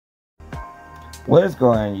What is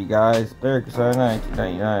going on, you guys?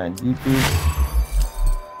 Barrick1999 on YouTube.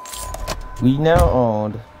 We now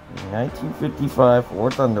owned a 1955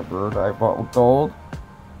 Ford Thunderbird I bought with gold.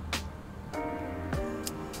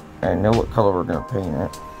 I know what color we're going to paint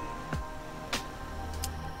it.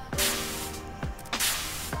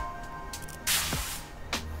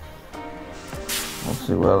 Let's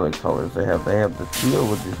see what other colors they have. They have the teal,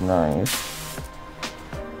 which is nice.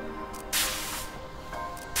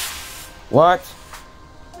 What?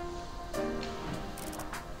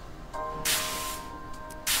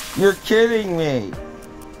 You're kidding me!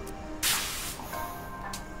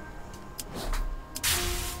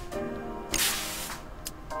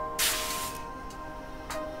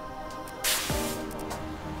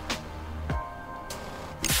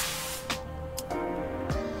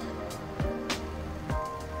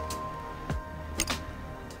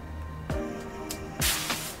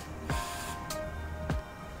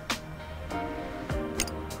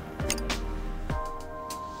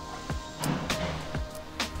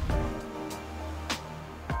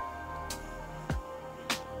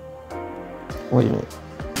 Wait a minute.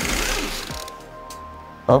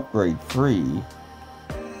 Upgrade 3.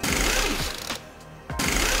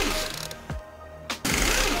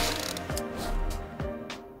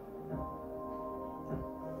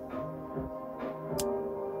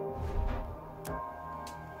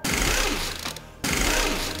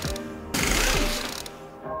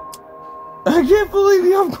 I can't believe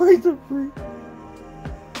the upgrades are free.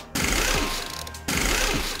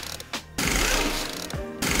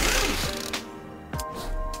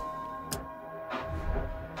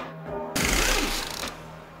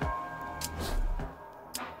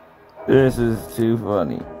 This is too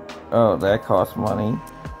funny. Oh, that costs money.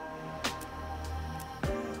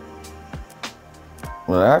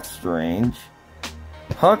 Well, that's strange.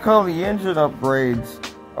 How come the engine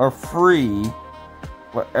upgrades are free,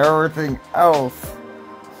 but everything else,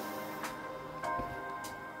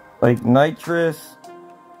 like nitrous,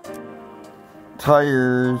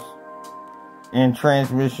 tires, and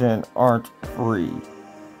transmission, aren't free?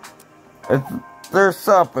 There's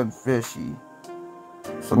something fishy.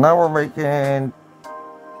 So now we're making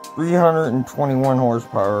 321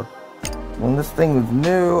 horsepower. When this thing was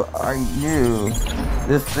new, I knew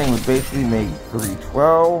this thing would basically make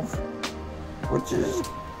 312, which is,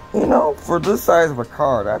 you know, for this size of a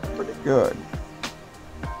car, that's pretty good.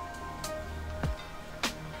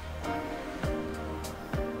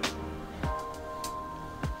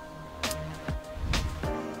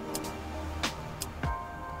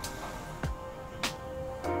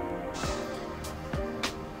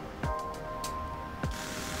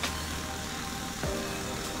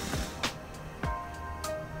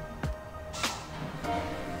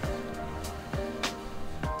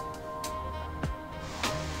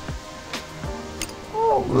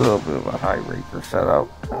 A little bit of a high raker setup,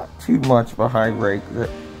 not too much of a high rake that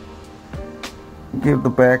give the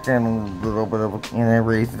back end a little bit of a, and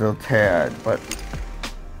raise it a tad, but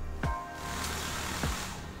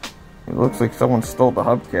it looks like someone stole the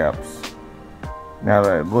hubcaps now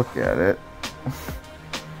that I look at it.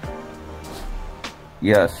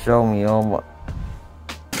 Yes, show me, oh my.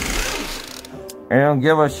 I don't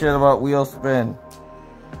give a shit about wheel spin.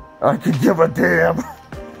 I could give a damn.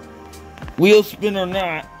 Wheel spin or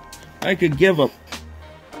not, I could give a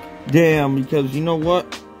damn, because you know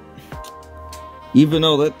what? Even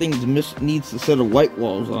though that thing needs a set of white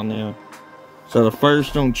walls on there, set of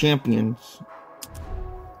Firestone Champions.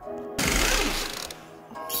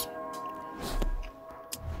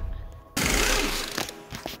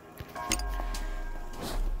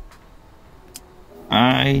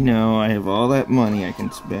 I know, I have all that money I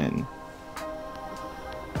can spend.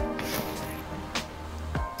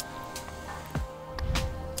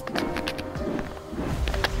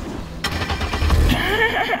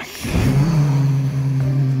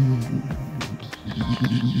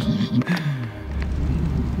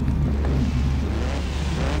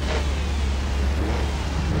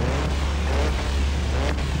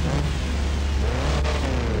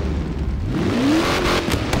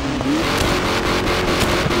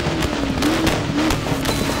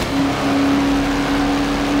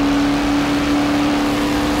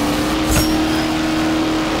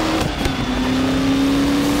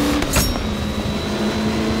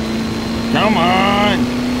 Come on!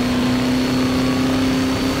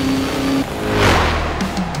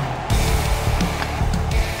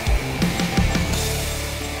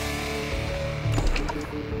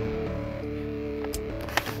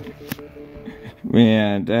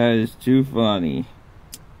 Man, that is too funny.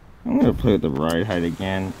 I'm gonna play with the ride height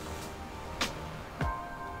again.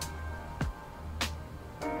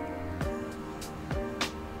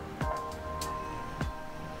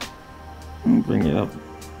 me bring it up.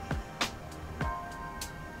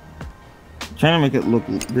 Trying to make it look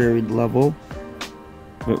very level,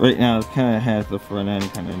 but right now it kind of has the front end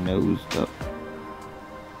kind of nosed up.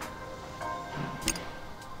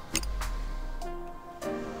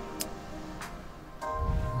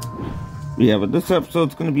 Yeah, but this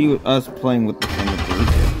episode's going to be with us playing with the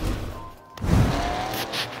thunderbird.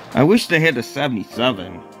 I wish they had the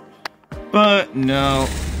 77, but no.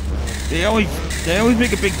 They always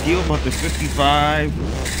make a big deal about the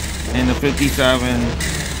 55 and the 57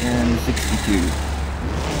 and the 62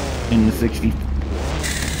 and the 60.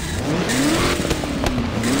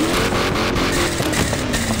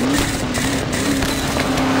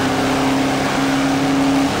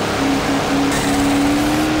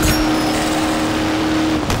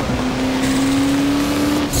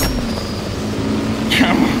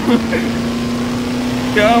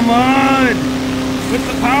 Come on! Put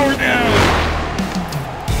the power down!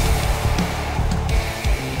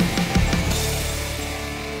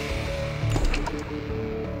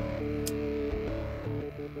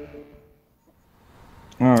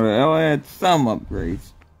 Alright, I'll add some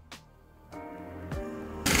upgrades.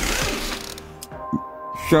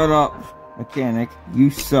 Shut up, mechanic. You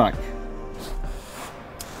suck.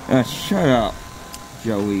 Shut up,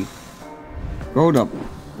 Joey. Go to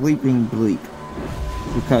bleeping bleep.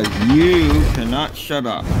 Because you cannot shut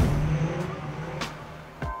up.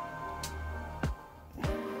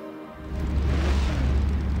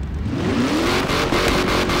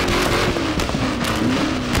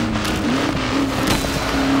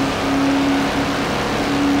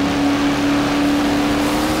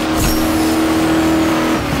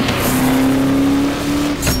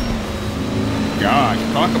 Gosh,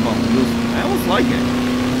 talk about wheels. I almost like it.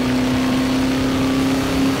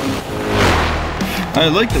 I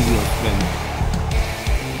like the wheel spin.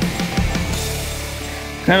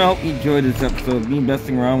 Kinda hope you enjoyed this episode of me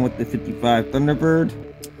messing around with the 55 Thunderbird.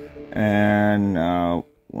 And,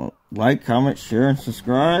 well, like, comment, share, and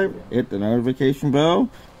subscribe. Hit the notification bell.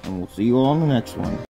 And we'll see you all in the next one.